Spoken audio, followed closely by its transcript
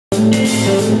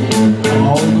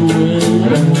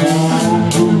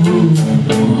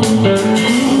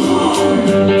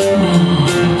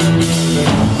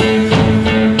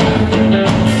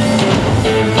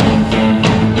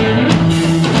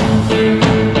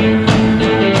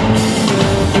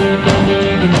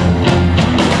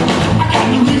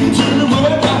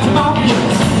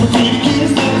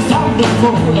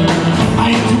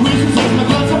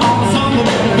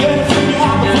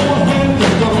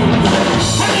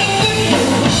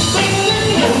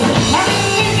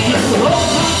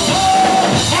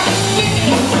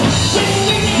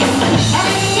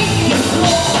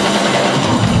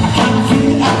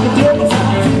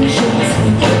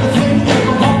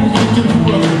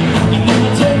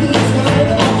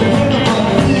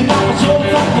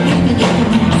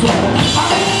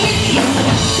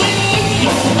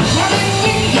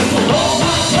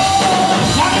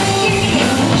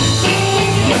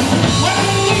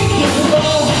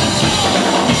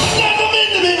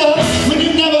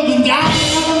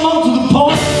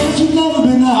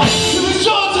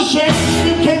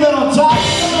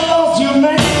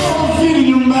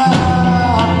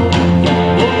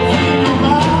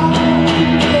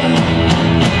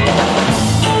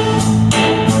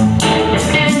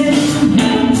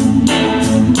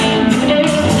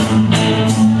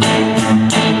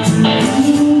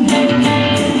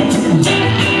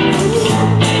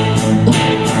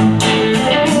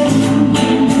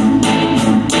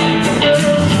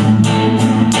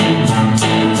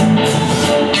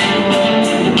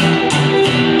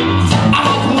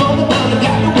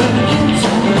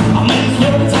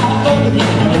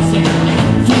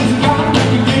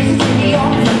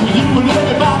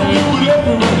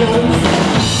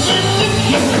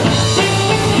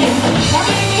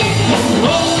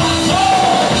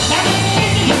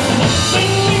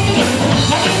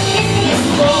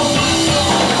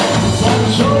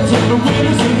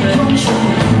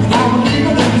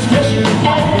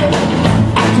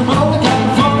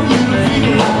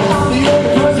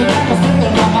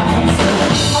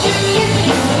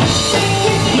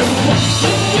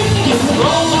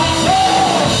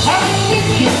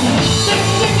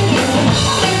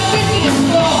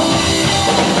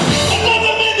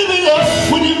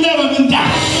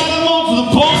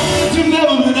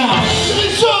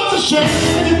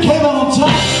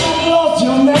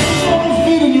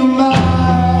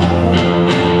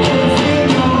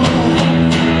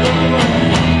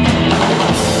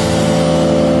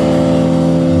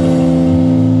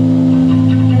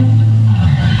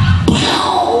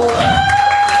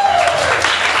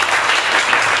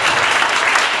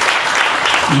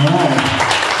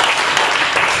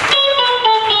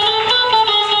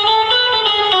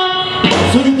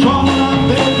So you call me out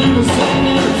there, you were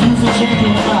saying, refuse to change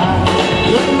your mind.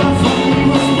 You're not funny, you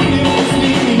was winning, you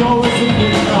sneaky, you always in the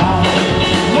crowd.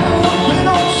 Never been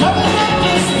on shoving up,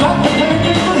 just stop the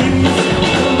paper rings.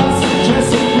 Well, I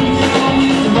suggested we get on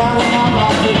with the battle, my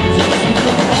rockets.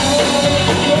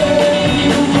 Hey,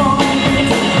 you wrong,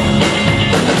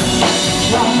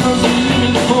 God knows I'm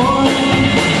living for you.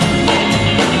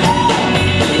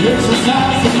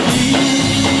 Exercise the need.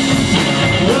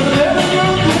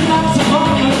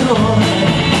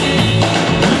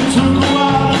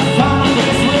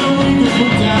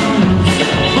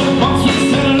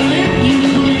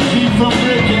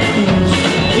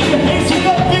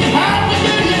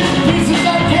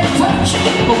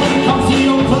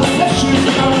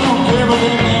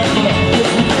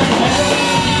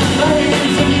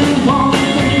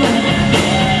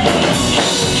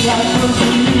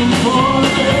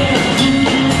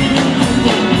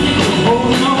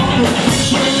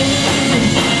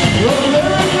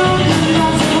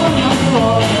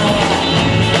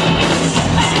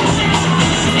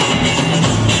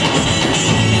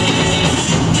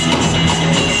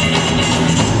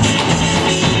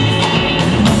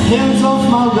 Hands off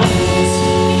my records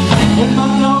and my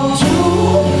dog too.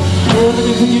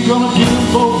 Everything you're gonna get.